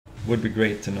would be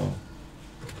great to know.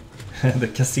 The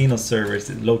casino server is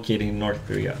located in North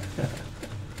Korea.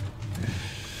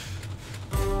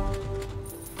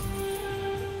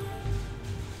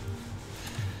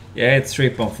 Yeah, it's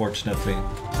Rip, unfortunately.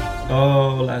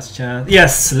 Oh, last chance.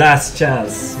 Yes, last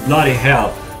chance. Bloody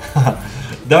hell.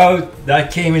 That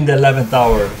came in the 11th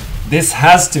hour. This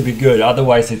has to be good,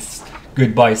 otherwise it's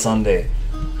goodbye Sunday.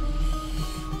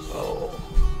 Oh,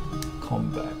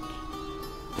 come back.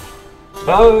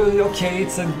 Oh, okay,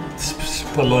 it's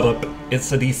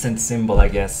a decent symbol, I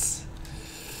guess.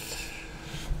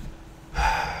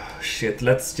 Shit,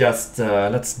 let's just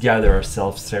let's gather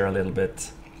ourselves here a little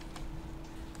bit.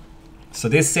 So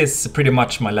this is pretty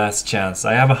much my last chance.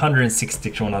 I have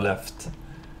 160 krona left.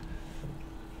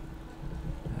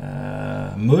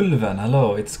 Mulven,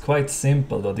 hello. It's quite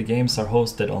simple though. The games are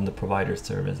hosted on the provider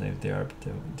service. If they are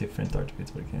different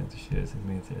artifacts, we can't choose. It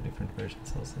means they are different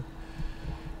versions also.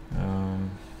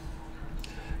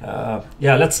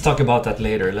 Yeah, let's talk about that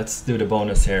later. Let's do the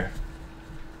bonus here.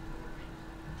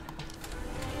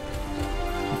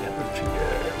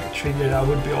 Yeah, trigger, that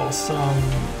would be awesome.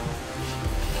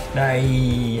 Nah,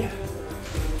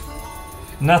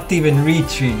 not even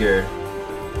re-trigger.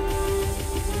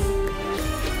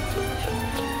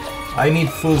 I need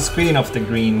full screen of the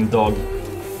green dog.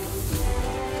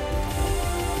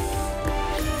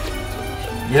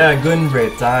 Yeah,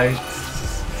 Gunbrit,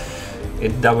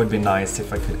 that would be nice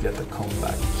if I could get a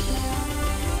comeback.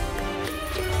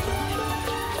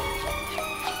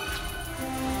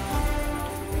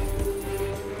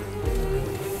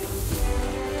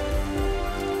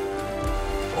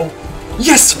 Oh,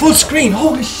 yes, full screen!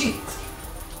 Holy shit!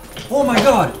 Oh my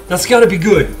god, that's gotta be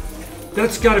good.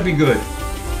 That's gotta be good.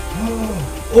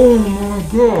 Oh my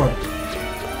god!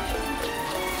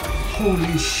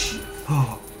 Holy shit!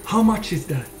 Oh, how much is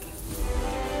that?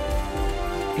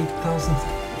 8,000.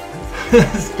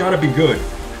 This gotta be good.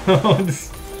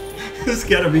 this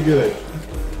gotta be good.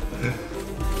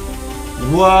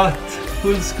 What?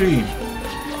 Full screen.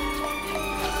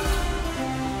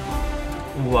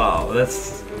 Wow,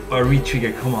 that's a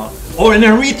re-trigger. Come on. Oh, and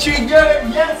a re-trigger!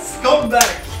 Yes, come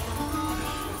back.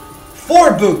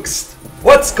 4 books.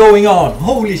 What's going on?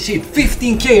 Holy shit,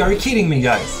 15k, are you kidding me,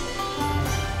 guys?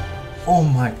 Oh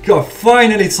my god,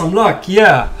 finally some luck,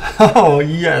 yeah! Oh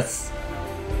yes!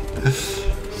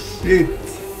 Shit!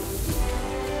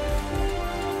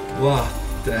 What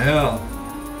the hell?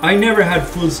 I never had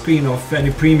full screen of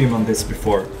any premium on this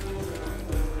before.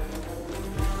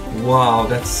 Wow,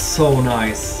 that's so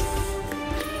nice.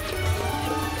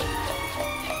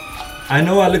 I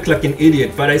know I look like an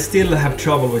idiot, but I still have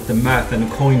trouble with the math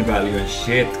and coin value and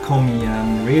shit. Come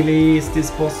again, really? Is this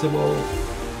possible?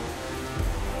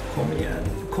 Come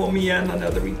again,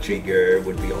 another re-trigger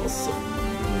would be awesome.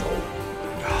 No.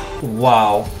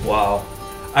 Wow, wow.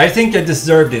 I think I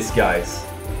deserve this, guys.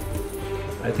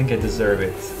 I think I deserve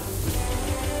it.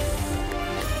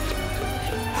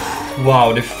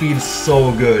 Wow, it feels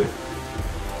so good.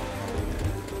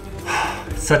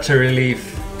 Such a relief.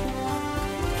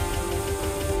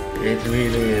 It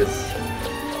really is.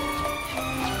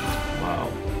 Wow.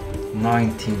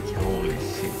 19k, holy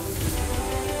shit.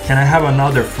 Can I have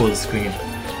another full screen?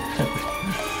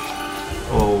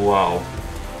 Oh wow.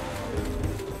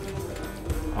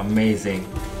 Amazing.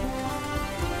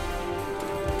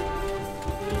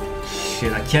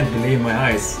 Shit, I can't believe my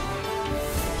eyes.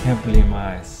 Can't believe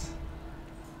my eyes.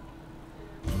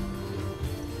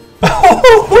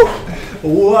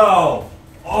 Wow!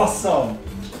 Awesome!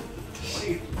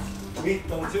 Shit.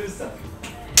 19,000.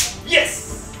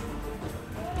 Yes!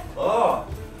 Oh,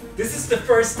 this is the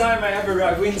first time I ever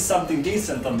win something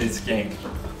decent on this game.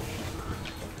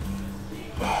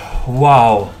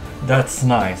 Wow, that's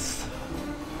nice.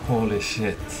 Holy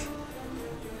shit.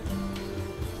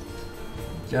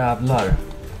 Jävlar.